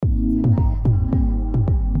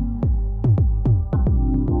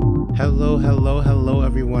Hello,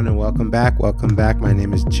 everyone, and welcome back. My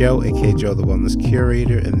name is Joe, aka Joe the Wellness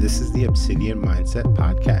Curator, and this is the Obsidian Mindset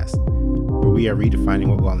Podcast, where we are redefining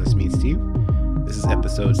what wellness means to you. This is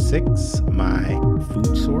episode 6, my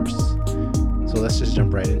food source. So let's just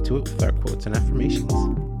jump right into it with our quotes and affirmations.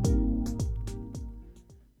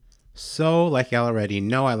 So, like y'all already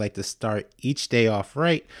know, I like to start each day off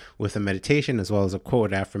right with a meditation as well as a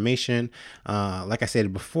quote affirmation. Like I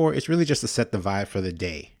said before, it's really just to set the vibe for the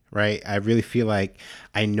day, right? I really feel like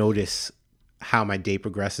I notice how my day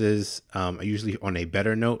progresses, usually on a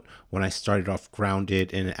better note when I started off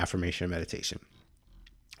grounded in an affirmation meditation.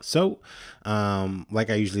 So, like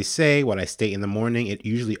I usually say, what I state in the morning, it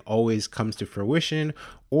usually always comes to fruition,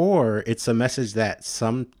 or it's a message that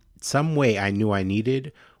some way I knew I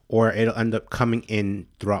needed, or it'll end up coming in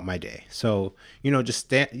throughout my day. So,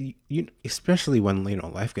 just especially when,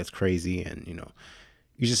 life gets crazy and,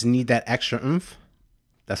 you just need that extra oomph.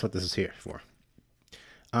 That's what this is here for.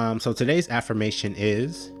 So today's affirmation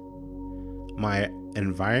is, my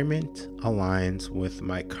environment aligns with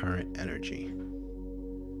my current energy.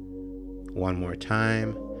 One more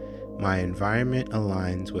time. My environment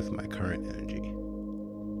aligns with my current energy.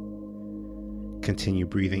 Continue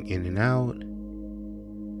breathing in and out.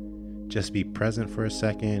 Just be present for a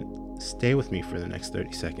second. Stay with me for the next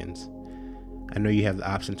 30 seconds. I know you have the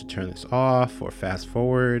option to turn this off or fast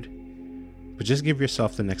forward, but just give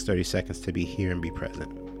yourself the next 30 seconds to be here and be present.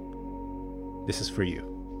 This is for you.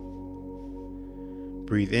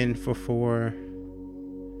 Breathe in for 4.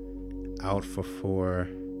 Out for 4.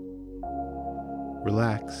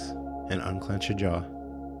 Relax and unclench your jaw.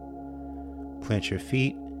 Plant your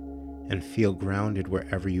feet and feel grounded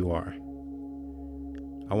wherever you are.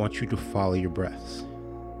 I want you to follow your breaths.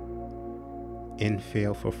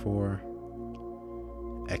 Inhale for 4.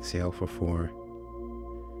 Exhale for 4.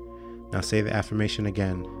 Now say the affirmation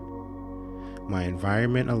again. My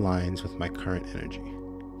environment aligns with my current energy.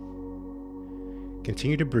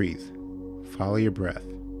 Continue to breathe. Follow your breath.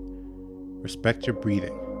 Respect your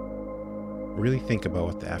breathing. Really think about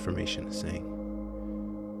what the affirmation is saying.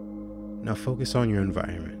 Now focus on your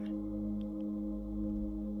environment.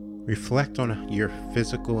 Reflect on your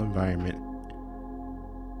physical environment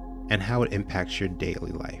and how it impacts your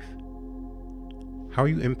daily life. How are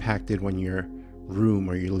you impacted when your room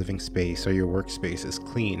or your living space or your workspace is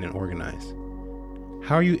clean and organized?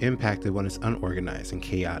 How are you impacted when it's unorganized and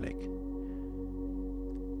chaotic?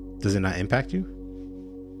 Does it not impact you?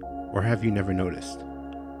 Or have you never noticed?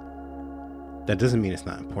 That doesn't mean it's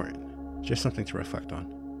not important. Just something to reflect on.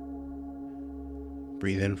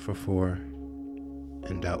 Breathe in for 4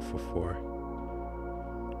 and out for 4.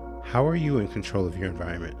 How are you in control of your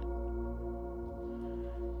environment?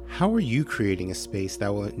 How are you creating a space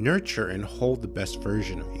that will nurture and hold the best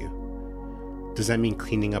version of you? Does that mean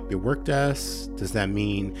cleaning up your work desk? Does that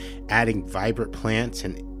mean adding vibrant plants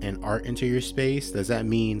and art into your space? Does that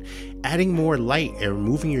mean adding more light and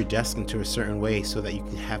moving your desk into a certain way so that you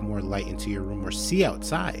can have more light into your room or see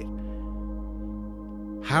outside?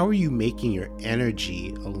 How are you making your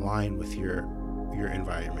energy align with your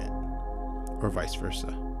environment, or vice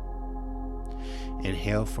versa?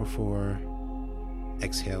 Inhale for 4.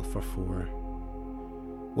 Exhale for 4.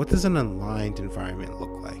 What does an aligned environment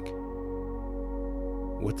look like?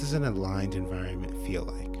 What does an aligned environment feel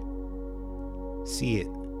like? See it.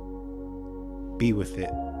 Be with it.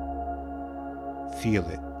 Feel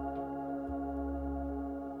it.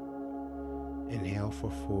 Inhale for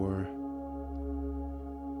 4.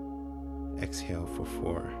 Exhale for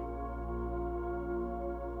 4.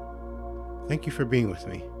 Thank you for being with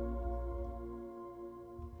me.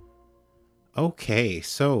 Okay,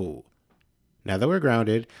 so now that we're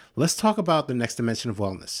grounded, let's talk about the next dimension of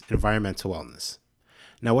wellness, environmental wellness.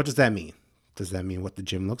 Now, what does that mean? Does that mean what the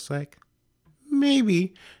gym looks like?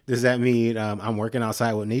 Maybe. Does that mean I'm working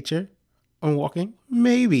outside with nature? I'm walking?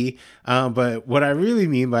 Maybe. But what I really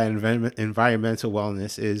mean by environmental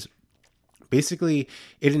wellness is basically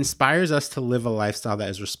it inspires us to live a lifestyle that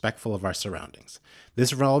is respectful of our surroundings.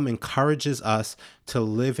 This realm encourages us to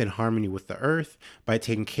live in harmony with the earth by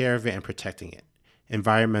taking care of it and protecting it.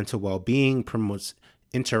 Environmental well-being promotes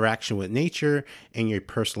interaction with nature and your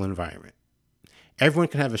personal environment. Everyone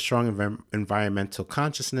can have a strong environmental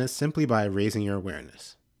consciousness simply by raising your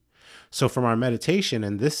awareness. So from our meditation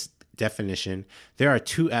and this definition, there are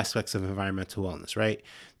 2 aspects of environmental wellness, right?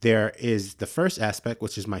 There is the first aspect,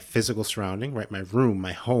 which is my physical surrounding, right? My room,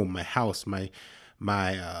 my home, my house, my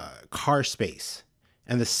car space.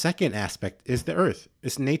 And the second aspect is the earth.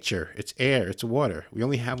 It's nature, it's air, it's water. We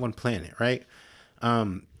only have one planet, right?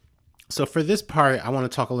 So for this part, I want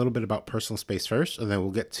to talk a little bit about personal space first, and then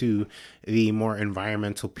we'll get to the more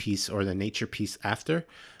environmental piece or the nature piece after.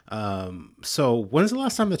 So when's the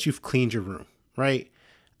last time that you've cleaned your room, right?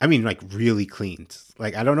 I mean, like really cleaned.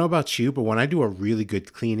 Like, I don't know about you, but when I do a really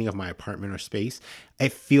good cleaning of my apartment or space,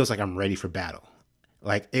 it feels like I'm ready for battle.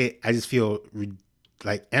 I just feel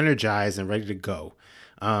like energized and ready to go.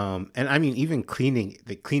 And I mean, even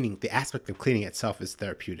the aspect of cleaning itself is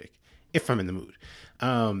therapeutic if I'm in the mood.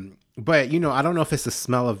 But I don't know if it's the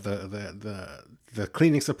smell of the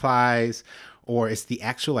cleaning supplies, or it's the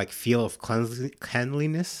actual like feel of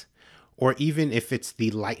cleanliness, or even if it's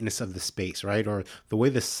the lightness of the space, right? Or the way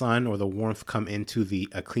the sun or the warmth come into the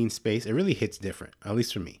a clean space. It really hits different, at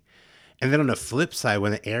least for me. And then on the flip side,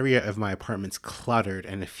 when the area of my apartment's cluttered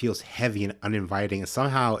and it feels heavy and uninviting, and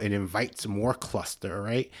somehow it invites more cluster,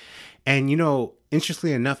 right? And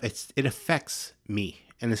interestingly enough, it affects me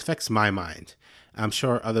and it affects my mind. I'm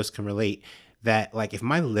sure others can relate that, like, if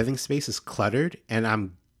my living space is cluttered and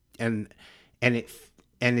and and it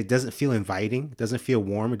and it doesn't feel inviting, it doesn't feel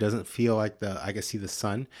warm, it doesn't feel like I can see the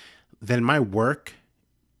sun, then my work,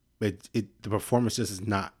 the performance just is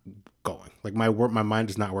not going. Like, my mind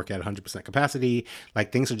does not work at 100% capacity.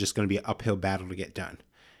 Like, things are just going to be an uphill battle to get done.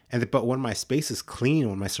 But when my space is clean,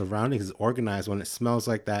 when my surroundings is organized, when it smells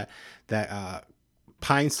like that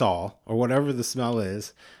pine sol or whatever the smell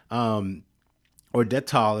is, or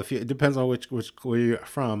Dettol, it depends on which where you're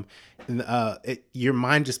from, and your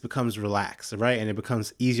mind just becomes relaxed, right? And it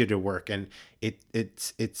becomes easier to work, and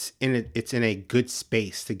it's in a good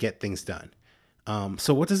space to get things done.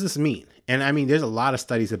 So what does this mean? And I mean, there's a lot of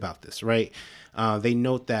studies about this, right? They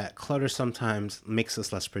note that clutter sometimes makes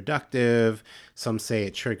us less productive. Some say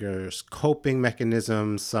it triggers coping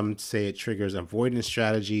mechanisms. Some say it triggers avoidance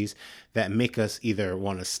strategies that make us either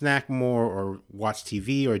want to snack more or watch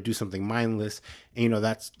TV or do something mindless. And,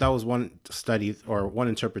 that was one study or one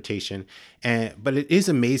interpretation. But it is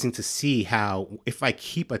amazing to see how, if I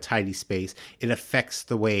keep a tidy space, it affects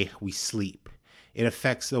the way we sleep. It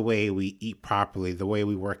affects the way we eat properly, the way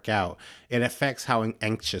we work out. It affects how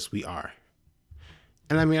anxious we are.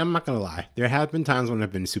 And I mean, I'm not gonna lie. There have been times when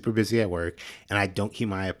I've been super busy at work and I don't keep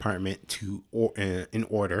my apartment in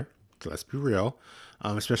order. So let's be real.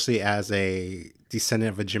 Especially as a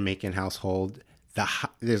descendant of a Jamaican household,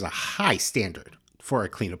 there's a high standard for a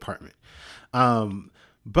clean apartment.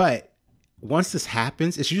 But once this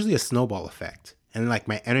happens, it's usually a snowball effect. And like,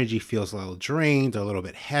 my energy feels a little drained, a little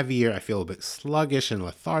bit heavier. I feel a bit sluggish and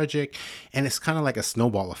lethargic. And it's kind of like a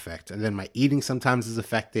snowball effect. And then my eating sometimes is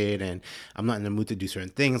affected, and I'm not in the mood to do certain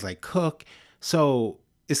things like cook. So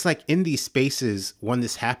it's like, in these spaces, when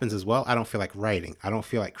this happens as well, I don't feel like writing. I don't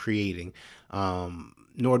feel like creating.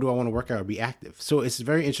 Nor do I want to work out or be active. So it's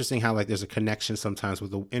very interesting how, like, there's a connection sometimes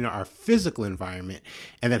in our physical environment,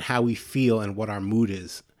 and then how we feel and what our mood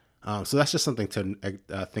is. So that's just something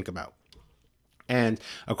to think about. And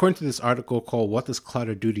according to this article called "What Does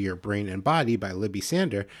Clutter Do to Your Brain and Body" by Libby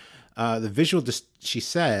Sander, she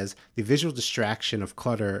says the visual distraction of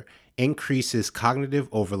clutter increases cognitive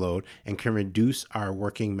overload and can reduce our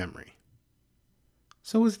working memory.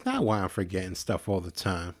 So is that why I'm forgetting stuff all the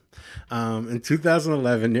time? In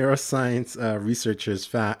 2011, neuroscience researchers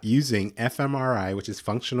found using fMRI, which is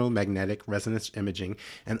functional magnetic resonance imaging,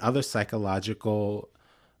 and other psychological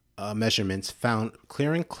measurements found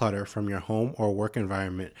clearing clutter from your home or work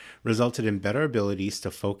environment resulted in better abilities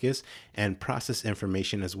to focus and process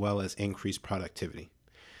information, as well as increased productivity.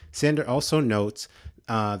 Sander also notes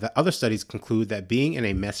that other studies conclude that being in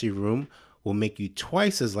a messy room will make you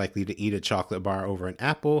twice as likely to eat a chocolate bar over an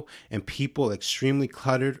apple, and people extremely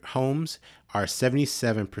cluttered homes are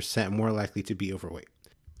 77% more likely to be overweight.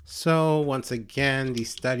 So once again, these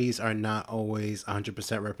studies are not always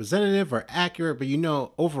 100% representative or accurate, but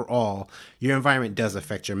overall, your environment does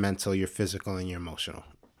affect your mental, your physical, and your emotional.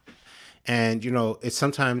 And it's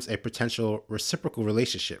sometimes a potential reciprocal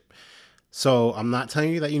relationship. So I'm not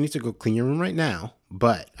telling you that you need to go clean your room right now,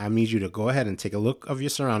 but I need you to go ahead and take a look of your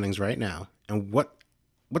surroundings right now. And what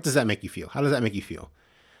does that make you feel? How does that make you feel?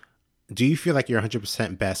 Do you feel like you're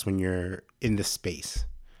 100% best when you're in this space?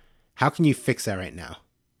 How can you fix that right now?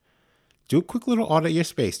 Do a quick little audit your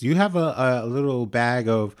space. Do you have a little bag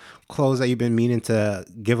of clothes that you've been meaning to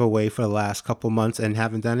give away for the last couple months and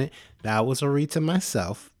haven't done it? That was a read to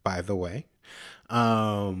myself, by the way.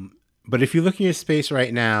 But if you look in your space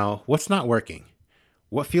right now, what's not working?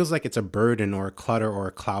 What feels like it's a burden or a clutter or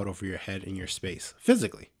a cloud over your head in your space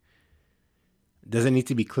physically? Does it need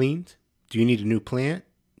to be cleaned? Do you need a new plant?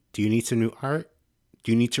 Do you need some new art?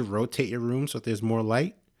 Do you need to rotate your room so that there's more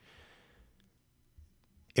light?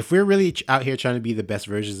 if we're really out here trying to be the best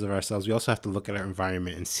versions of ourselves, we also have to look at our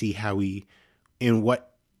environment and see how in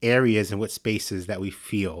what areas and what spaces that we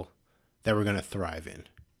feel that we're going to thrive in.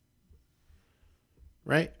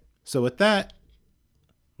 Right? So with that,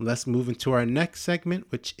 let's move into our next segment,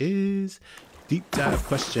 which is deep dive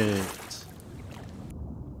questions.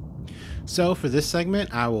 So for this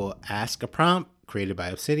segment, I will ask a prompt created by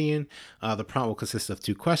Obsidian. The prompt will consist of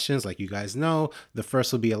 2 questions, like you guys know. The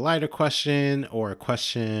first will be a lighter question or a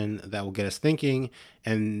question that will get us thinking,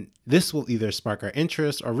 and this will either spark our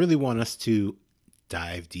interest or really want us to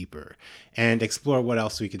dive deeper and explore what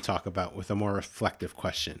else we can talk about with a more reflective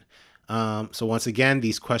question. So once again,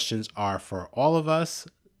 these questions are for all of us.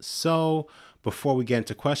 So before we get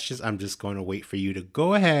into questions, I'm just going to wait for you to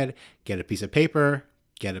go ahead, get a piece of paper,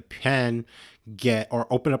 get a pen, or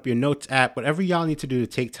open up your notes app, whatever y'all need to do to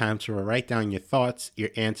take time to write down your thoughts, your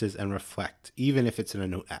answers, and reflect, even if it's in a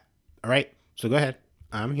note app. All right, so go ahead.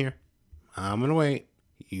 I'm here. I'm going to wait.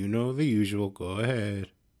 You know the usual. Go ahead.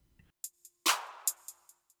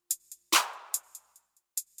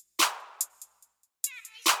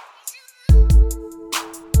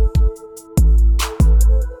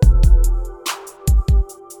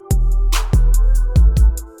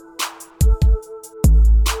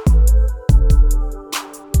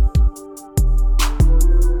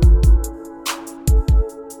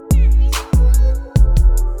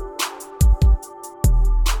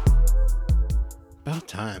 About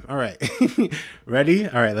time. All right. Ready?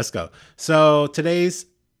 All right, let's go. So today's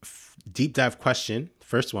deep dive question,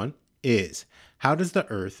 first one, is how does the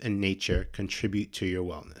earth and nature contribute to your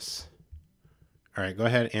wellness? All right, go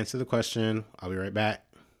ahead, answer the question. I'll be right back.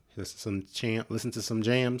 Listen to some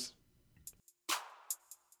jams.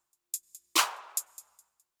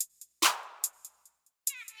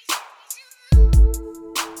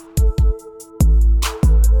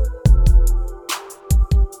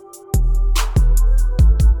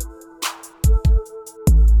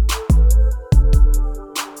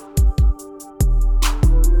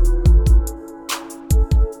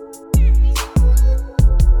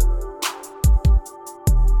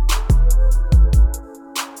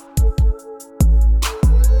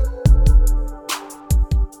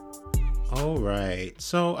 All right.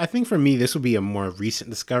 So I think for me, this will be a more recent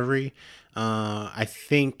discovery. I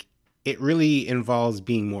think it really involves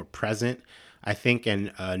being more present. I think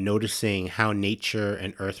and noticing how nature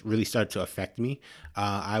and earth really started to affect me.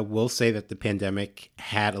 I will say that the pandemic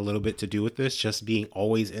had a little bit to do with this, just being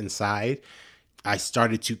always inside. I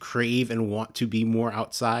started to crave and want to be more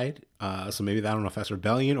outside. So maybe I don't know if that's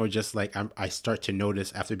rebellion or just like I start to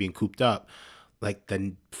notice after being cooped up, like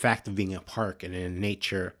the fact of being in a park and in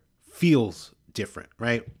nature feels different,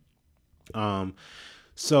 right?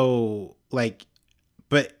 So like,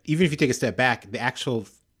 but even if you take a step back, the actual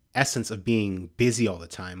essence of being busy all the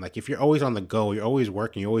time, like if you're always on the go, you're always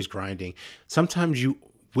working, you're always grinding, sometimes you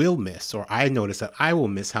will miss, or I notice that I will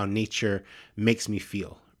miss how nature makes me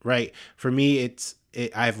feel, right? For me,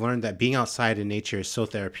 I've learned that being outside in nature is so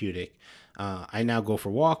therapeutic. I now go for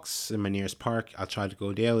walks in my nearest park. I'll try to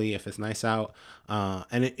go daily if it's nice out.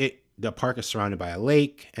 And the park is surrounded by a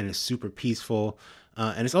lake and it's super peaceful.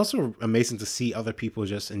 And it's also amazing to see other people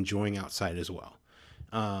just enjoying outside as well.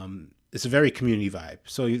 It's a very community vibe.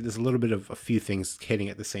 So there's a little bit of a few things hitting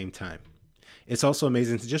at the same time. It's also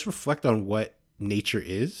amazing to just reflect on what nature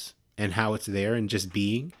is and how it's there and just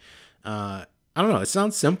being. I don't know. It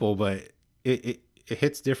sounds simple, but it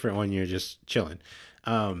hits different when you're just chilling.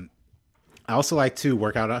 I also like to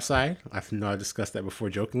work out outside. I know I discussed that before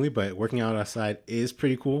jokingly, but working out outside is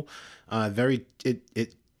pretty cool.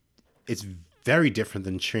 It's very different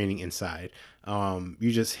than training inside.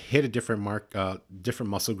 You just hit a different different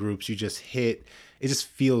muscle groups. It just has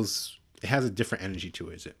a different energy to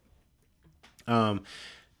it. And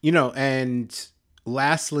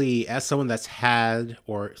lastly, as someone that's had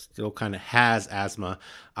or still kind of has asthma,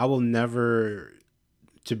 I will never,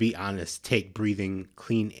 to be honest, take breathing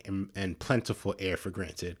clean and plentiful air for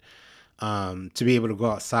granted. To be able to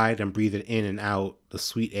go outside and breathe it in and out, the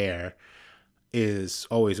sweet air, is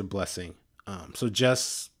always a blessing. So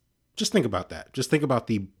just think about that. Just think about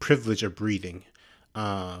the privilege of breathing,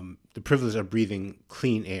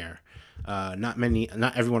 clean air.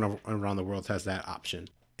 Not everyone around the world has that option.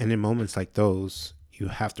 And in moments like those, you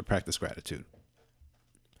have to practice gratitude.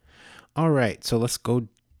 All right, so let's go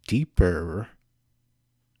deeper.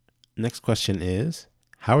 Next question is,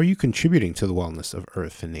 how are you contributing to the wellness of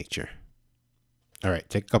Earth and nature? All right,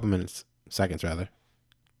 take a couple seconds rather.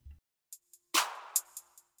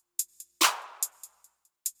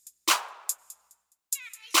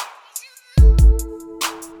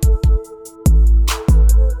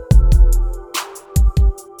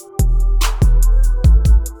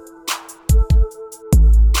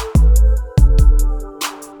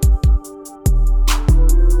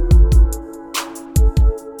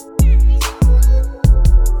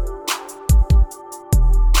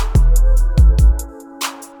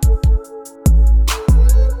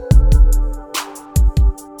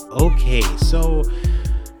 Okay, so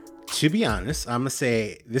to be honest, I'm gonna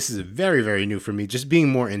say this is very, very new for me. Just being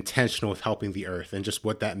more intentional with helping the earth and just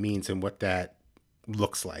what that means and what that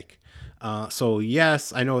looks like. So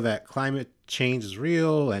yes, I know that climate change is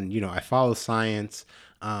real, and I follow science.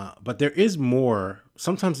 But there is more.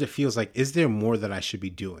 Sometimes it feels like, is there more that I should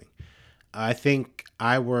be doing? I think if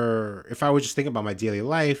I were just thinking about my daily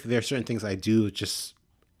life, there are certain things I do just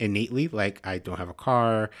innately. Like I don't have a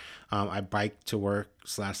car. I bike to work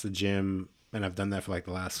 / the gym, and I've done that for like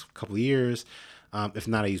the last couple of years. If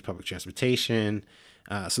not, I use public transportation.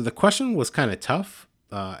 So the question was kind of tough,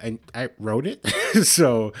 and I wrote it.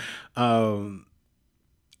 So um,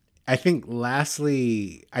 I think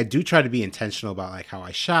lastly, I do try to be intentional about like how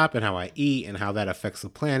I shop and how I eat and how that affects the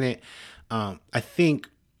planet. I think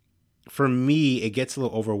for me, it gets a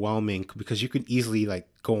little overwhelming because you can easily like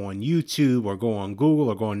go on YouTube or go on Google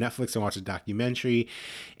or go on Netflix and watch a documentary,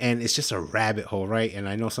 and it's just a rabbit hole, right? And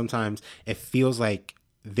I know sometimes it feels like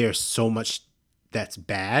there's so much that's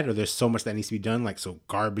bad, or there's so much that needs to be done, like so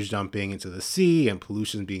garbage dumping into the sea and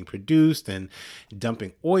pollution being produced and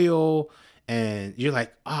dumping oil, and you're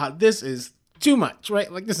like, this is too much,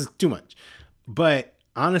 right? Like this is too much. But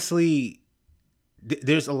honestly,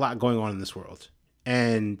 there's a lot going on in this world,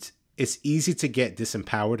 and it's easy to get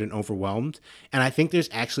disempowered and overwhelmed. And I think there's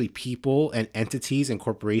actually people and entities and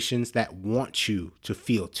corporations that want you to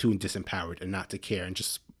feel too disempowered and not to care and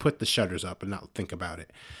just put the shutters up and not think about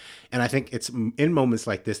it. And I think it's in moments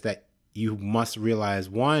like this that you must realize,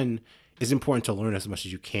 one, it's important to learn as much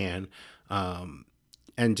as you can,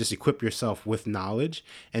 and just equip yourself with knowledge.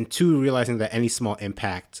 And two, realizing that any small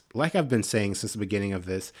impact, like I've been saying since the beginning of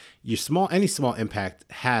this, any small impact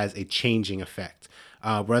has a changing effect.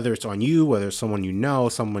 Whether it's on you, whether it's someone you know,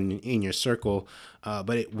 someone in your circle,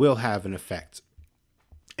 but it will have an effect.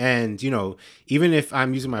 And, even if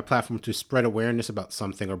I'm using my platform to spread awareness about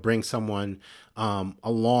something or bring someone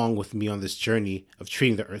along with me on this journey of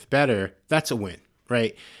treating the earth better, that's a win,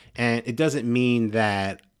 right? And it doesn't mean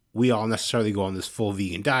that we all necessarily go on this full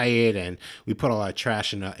vegan diet and we put all our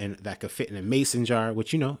trash in that could fit in a mason jar,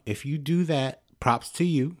 which, if you do that, props to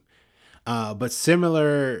you. But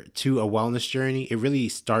similar to a wellness journey,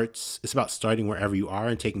 it's about starting wherever you are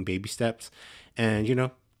and taking baby steps. And,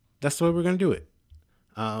 that's the way we're going to do it.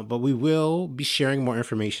 But we will be sharing more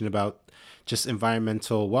information about just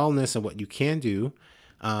environmental wellness and what you can do.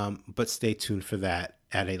 But stay tuned for that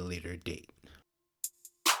at a later date.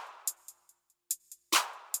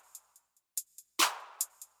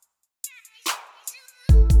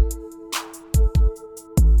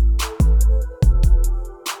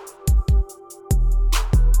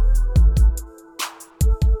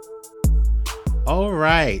 All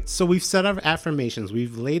right. So we've set our affirmations.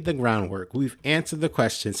 We've laid the groundwork. We've answered the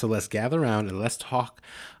question. So let's gather around and let's talk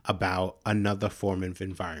about another form of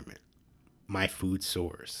environment, my food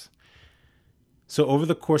source. So over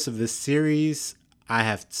the course of this series, I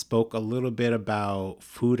have spoke a little bit about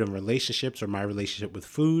food and relationships, or my relationship with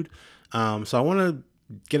food. So I want to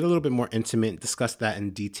get a little bit more intimate, discuss that in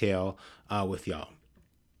detail with y'all.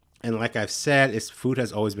 And like I've said, food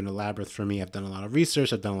has always been a labyrinth for me. I've done a lot of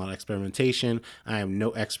research. I've done a lot of experimentation. I am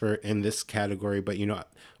no expert in this category, but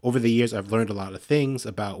over the years, I've learned a lot of things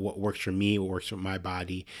about what works for me, what works for my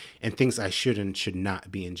body, and things I should and should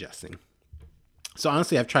not be ingesting. So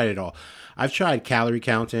honestly, I've tried it all. I've tried calorie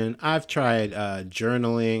counting. I've tried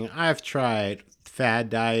journaling. I've tried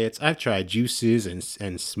fad diets. I've tried juices and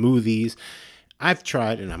smoothies. I've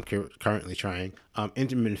tried, and I'm currently trying,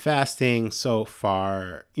 intermittent fasting so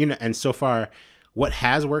far, and so far, what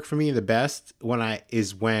has worked for me the best when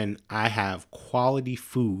I have quality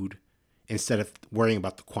food instead of worrying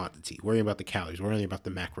about the quantity, worrying about the calories, worrying about the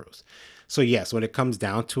macros. So yes, when it comes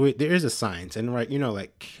down to it, there is a science, and right,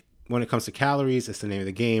 like when it comes to calories, it's the name of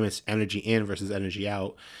the game. It's energy in versus energy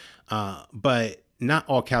out, but not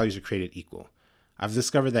all calories are created equal. I've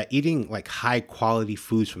discovered that eating like high quality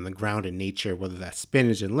foods from the ground in nature, whether that's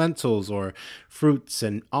spinach and lentils or fruits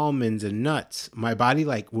and almonds and nuts, my body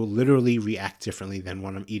will literally react differently than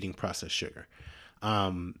when I'm eating processed sugar.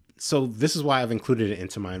 So this is why I've included it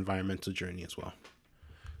into my environmental journey as well.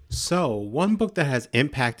 So one book that has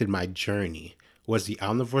impacted my journey was The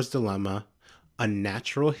Omnivore's Dilemma, A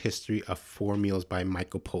Natural History of Four Meals by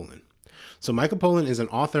Michael Pollan. So Michael Pollan is an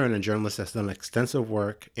author and a journalist that's done extensive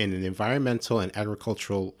work in an environmental and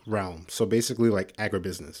agricultural realm. So basically like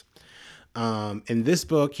agribusiness. In this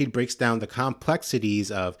book, he breaks down the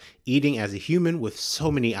complexities of eating as a human with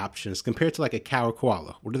so many options compared to like a cow or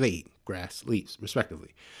koala. What do they eat? Grass, leaves,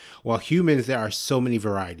 respectively. While humans, there are so many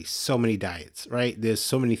varieties, so many diets, right? There's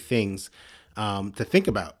so many things to think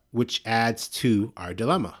about, which adds to our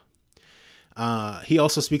dilemma. He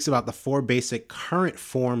also speaks about the four basic current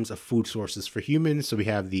forms of food sources for humans. So we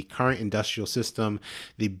have the current industrial system,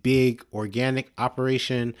 the big organic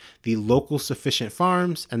operation, the local sufficient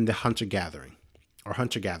farms, and the hunter gathering or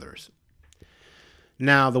hunter gatherers.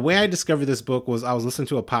 Now, the way I discovered this book was I was listening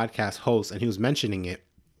to a podcast host and he was mentioning it.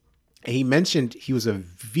 And he mentioned he was a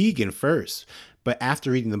vegan first, but after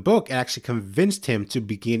reading the book, it actually convinced him to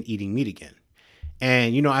begin eating meat again.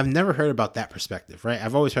 And, I've never heard about that perspective, right?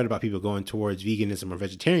 I've always heard about people going towards veganism or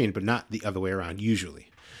vegetarian, but not the other way around usually.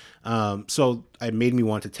 So it made me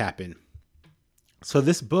want to tap in. So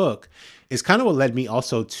this book is kind of what led me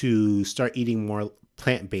also to start eating more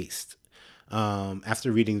plant-based.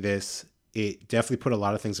 After reading this, it definitely put a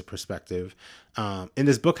lot of things in perspective. In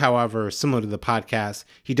this book, however, similar to the podcast,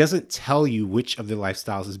 he doesn't tell you which of the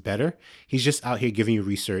lifestyles is better. He's just out here giving you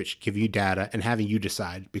research, giving you data, and having you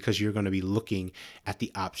decide because you're going to be looking at the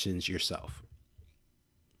options yourself.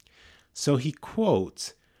 So he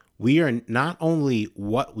quotes, "We are not only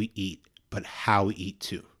what we eat, but how we eat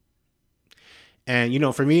too." And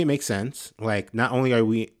for me, it makes sense. Like, not only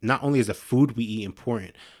is the food we eat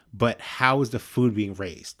important, but how is the food being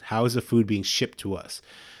raised? How is the food being shipped to us?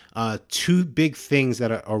 Two big things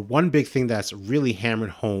that are, or one big thing that's really hammered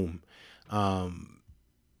home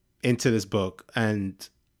into this book, and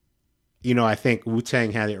I think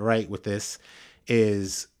Wu-Tang had it right with this,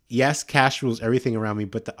 is yes, cash rules everything around me,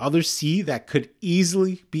 but the other C that could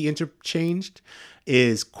easily be interchanged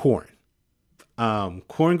is corn.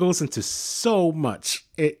 Corn goes into so much.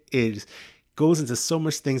 It goes into so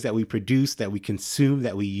much things that we produce, that we consume,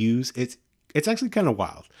 that we use. It's actually kind of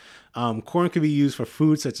wild. Corn can be used for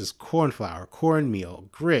food such as corn flour, cornmeal,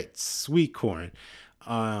 grits, sweet corn.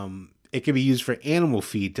 It can be used for animal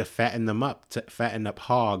feed to fatten them up, to fatten up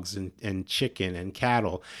hogs and chicken and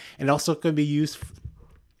cattle. And also can be used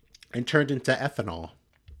and turned into ethanol,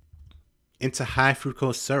 into high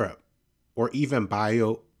fructose syrup, or even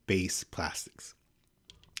bio-based plastics.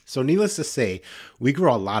 So needless to say, we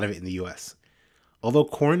grow a lot of it in the US. Although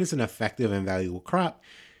corn is an effective and valuable crop,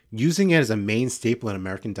 using it as a main staple in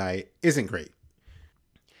American diet isn't great.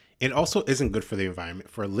 It also isn't good for the environment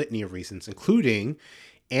for a litany of reasons, including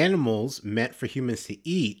animals meant for humans to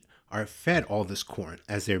eat are fed all this corn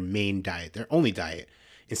as their main diet, their only diet,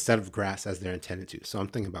 instead of grass as they're intended to. So I'm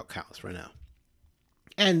thinking about cows right now.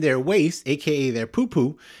 And their waste, aka their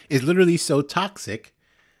poo-poo, is literally so toxic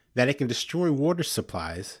that it can destroy water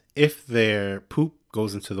supplies if their poop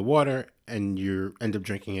goes into the water and you end up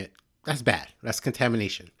drinking it. That's bad. That's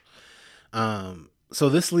contamination. So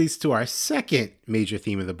this leads to our second major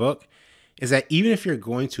theme of the book, is that even if you're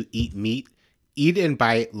going to eat meat, eat it and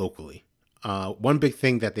buy it locally. One big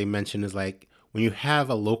thing that they mention is like when you have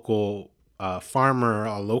a local farmer,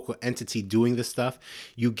 a local entity doing this stuff,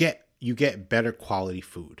 you get better quality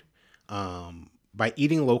food. By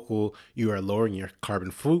eating local, you are lowering your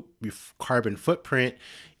carbon footprint.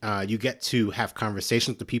 You get to have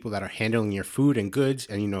conversations with the people that are handling your food and goods,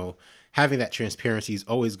 and having that transparency is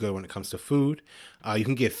always good when it comes to food. You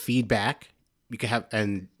can give feedback. You can have,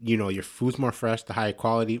 and your food's more fresh, the higher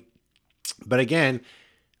quality. But again,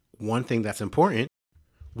 one thing that's important,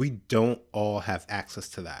 we don't all have access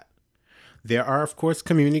to that. There are, of course,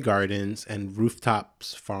 community gardens and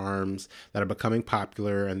rooftops farms that are becoming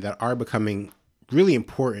popular and that are becoming really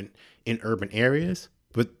important in urban areas.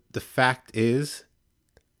 But the fact is,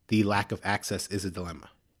 the lack of access is a dilemma.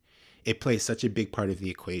 It plays such a big part of the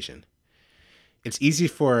equation. It's easy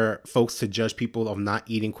for folks to judge people of not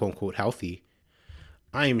eating quote unquote healthy.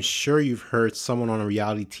 I am sure you've heard someone on a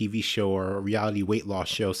reality TV show or a reality weight loss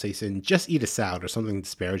show say, just eat a salad or something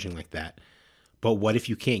disparaging like that. But what if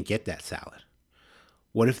you can't get that salad?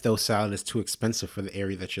 What if those salad is too expensive for the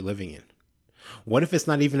area that you're living in? What if it's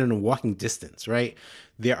not even in a walking distance, right?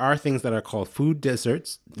 There are things that are called food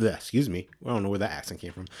deserts. Excuse me. I don't know where that accent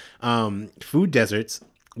came from. Food deserts,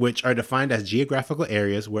 which are defined as geographical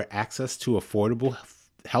areas where access to affordable,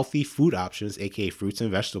 healthy food options, aka fruits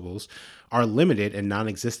and vegetables, are limited and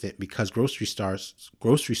non-existent because grocery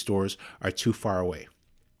stores are too far away.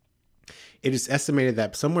 It is estimated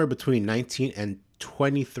that somewhere between 19 and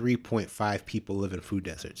 23.5 people live in food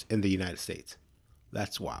deserts in the United States.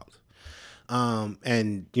 That's wild.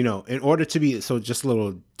 And in order to be, so just a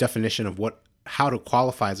little definition of how to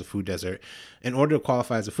qualify as a food desert. In order to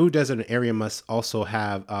qualify as a food desert, an area must also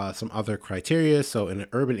have some other criteria. So in an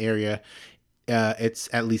urban area, it's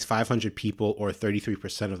at least 500 people or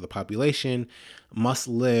 33% of the population must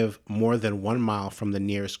live more than 1 mile from the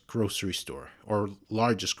nearest grocery store or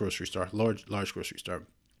large grocery store.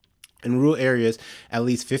 In rural areas, at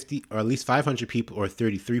least 50 or at least 500 people, or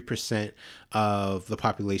 33% of the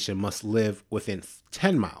population, must live within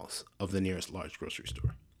 10 miles of the nearest large grocery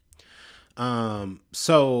store.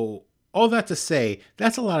 So all that to say,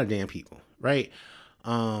 that's a lot of damn people, right?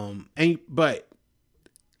 But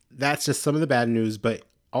that's just some of the bad news, but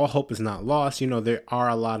all hope is not lost. There are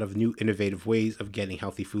a lot of new innovative ways of getting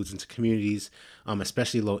healthy foods into communities,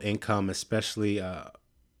 especially low income, especially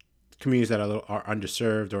communities that are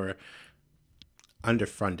underserved or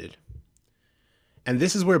underfunded. And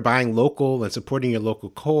this is where buying local and supporting your local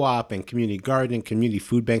co-op and community garden, community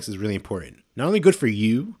food banks is really important. Not only good for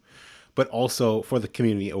you, but also for the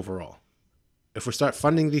community overall. If we start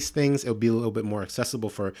funding these things, it'll be a little bit more accessible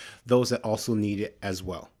for those that also need it as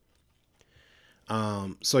well.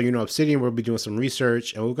 So Obsidian will be doing some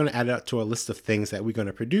research, and we're going to add it to a list of things that we're going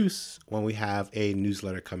to produce when we have a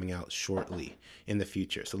newsletter coming out shortly in the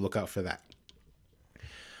future. So look out for that.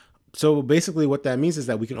 So basically what that means is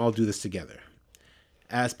that we can all do this together.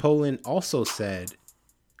 As Pollan also said,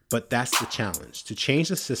 but that's the challenge, to change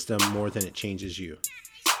the system more than it changes you.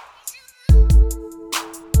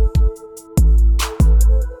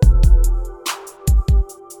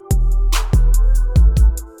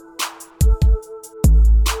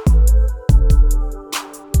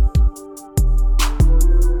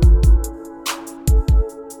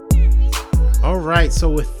 All right, so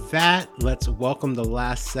with that, let's welcome the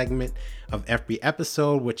last segment of every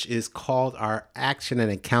episode, which is called our action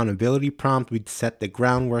and accountability prompt. We set the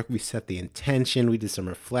groundwork, we set the intention, we did some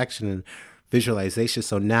reflection and visualization.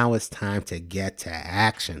 So now it's time to get to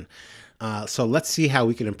action. So let's see how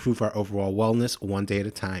we can improve our overall wellness one day at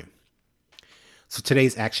a time. So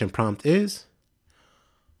today's action prompt is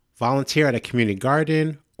volunteer at a community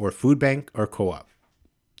garden or food bank or co-op.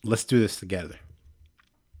 Let's do this together.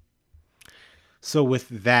 So with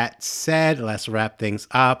that said, let's wrap things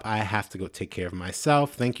up. I have to go take care of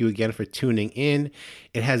myself. Thank you again for tuning in.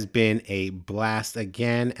 It has been a blast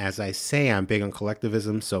again. As I say, I'm big on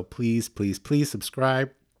collectivism, so please, please, please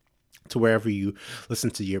subscribe to wherever you listen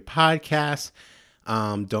to your podcasts.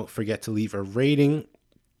 Don't forget to leave a rating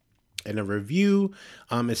and a review.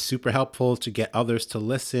 It's super helpful to get others to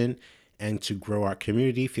listen and to grow our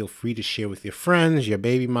community. Feel free to share with your friends, your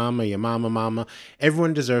baby mama, your mama.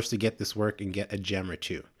 Everyone deserves to get this work and get a gem or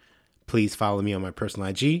two. Please follow me on my personal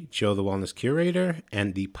IG, Joe the Wellness Curator,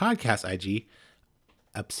 and the podcast IG,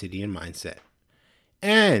 Obsidian Mindset.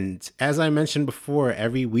 And as I mentioned before,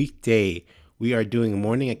 every weekday we are doing a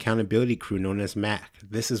morning accountability crew known as MAC.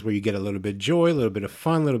 This is where you get a little bit of joy, a little bit of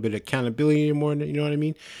fun, a little bit of accountability in your morning. You know what I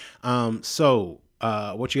mean?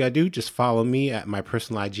 What you gotta do, just follow me at my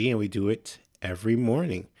personal IG, and we do it every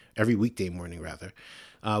weekday morning rather.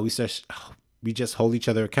 We just hold each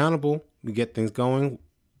other accountable. We get things going.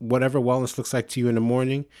 Whatever wellness looks like to you in the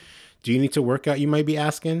morning. Do you need to work out? You might be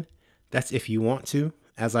asking. That's if you want to.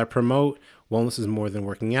 As I promote, wellness is more than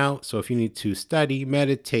working out. So if you need to study,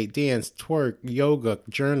 meditate, dance, twerk, yoga,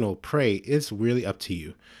 journal, pray, it's really up to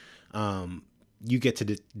you. You get to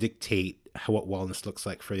dictate what wellness looks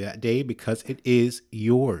like for that day because it is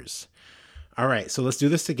yours. All right, so let's do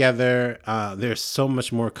this together. There's so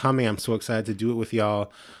much more coming. I'm so excited to do it with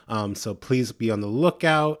y'all. So please be on the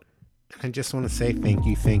lookout. I just want to say thank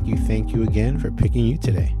you again for picking you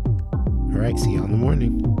today. All right, see you in the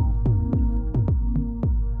morning.